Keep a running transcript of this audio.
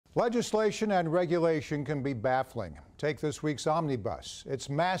Legislation and regulation can be baffling. Take this week's omnibus. It's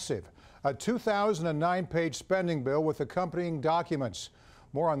massive, a 2,009-page spending bill with accompanying documents.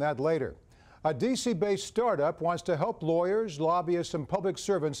 More on that later. A D.C.-based startup wants to help lawyers, lobbyists, and public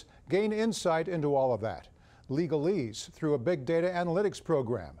servants gain insight into all of that. Legalese through a big data analytics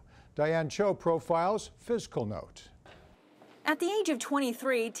program. Diane profiles FiscalNote. At the age of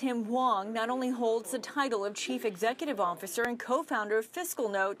 23, Tim Hwang not only holds the title of Chief Executive Officer and co-founder of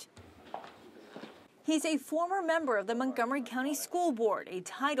FiscalNote, he's a former member of the Montgomery County School Board, a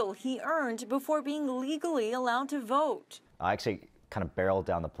title he earned before being legally allowed to vote. I actually kind of barreled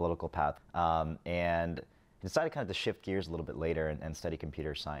down the political path and decided kind of to shift gears a little bit later and study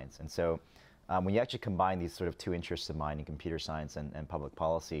computer science. And so when you actually combine these sort of two interests of mine in computer science and public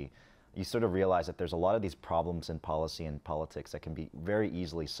policy, you sort of realize that there's a lot of these problems in policy and politics that can be very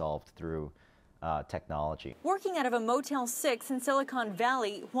easily solved through technology. Working out of a Motel 6 in Silicon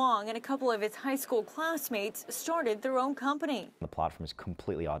Valley, Hwang and a couple of his high school classmates started their own company. The platform is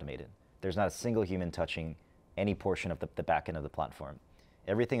completely automated. There's not a single human touching any portion of the back end of the platform.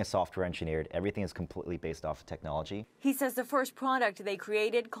 Everything is software engineered. Everything is completely based off of technology. He says the first product they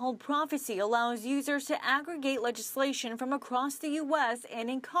created, called Prophecy, allows users to aggregate legislation from across the U.S. and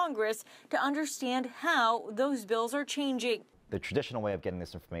in Congress to understand how those bills are changing. The traditional way of getting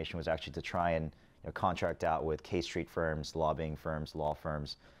this information was actually to try and contract out with K Street firms, lobbying firms, law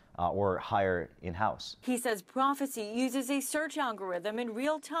firms, or hire in-house. He says Prophecy uses a search algorithm in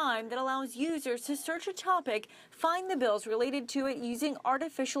real time that allows users to search a topic, find the bills related to it using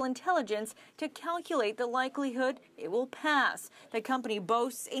artificial intelligence to calculate the likelihood it will pass. The company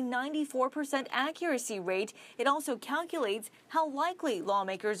boasts a 94% accuracy rate. It also calculates how likely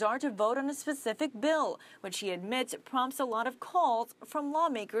lawmakers are to vote on a specific bill, which he admits prompts a lot of calls from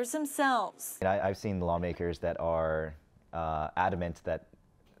lawmakers themselves. I've seen lawmakers that are adamant that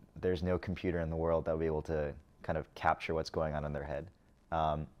there's no computer in the world that will be able to kind of capture what's going on in their head.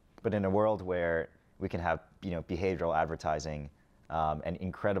 But in a world where we can have behavioral advertising and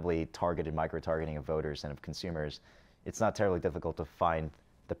incredibly targeted micro-targeting of voters and of consumers, it's not terribly difficult to find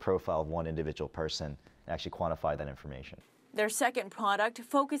the profile of one individual person and actually quantify that information. Their second product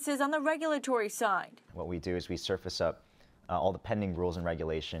focuses on the regulatory side. What we do is we surface up all the pending rules and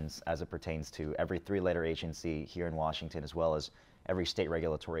regulations as it pertains to every three-letter agency here in Washington, as well as every state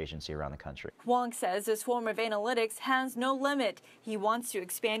regulatory agency around the country. Hwang says this form of analytics has no limit. He wants to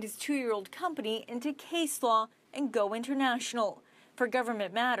expand his 2-year-old company into case law and go international. For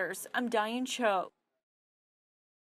Government Matters, I'm Diane Cho.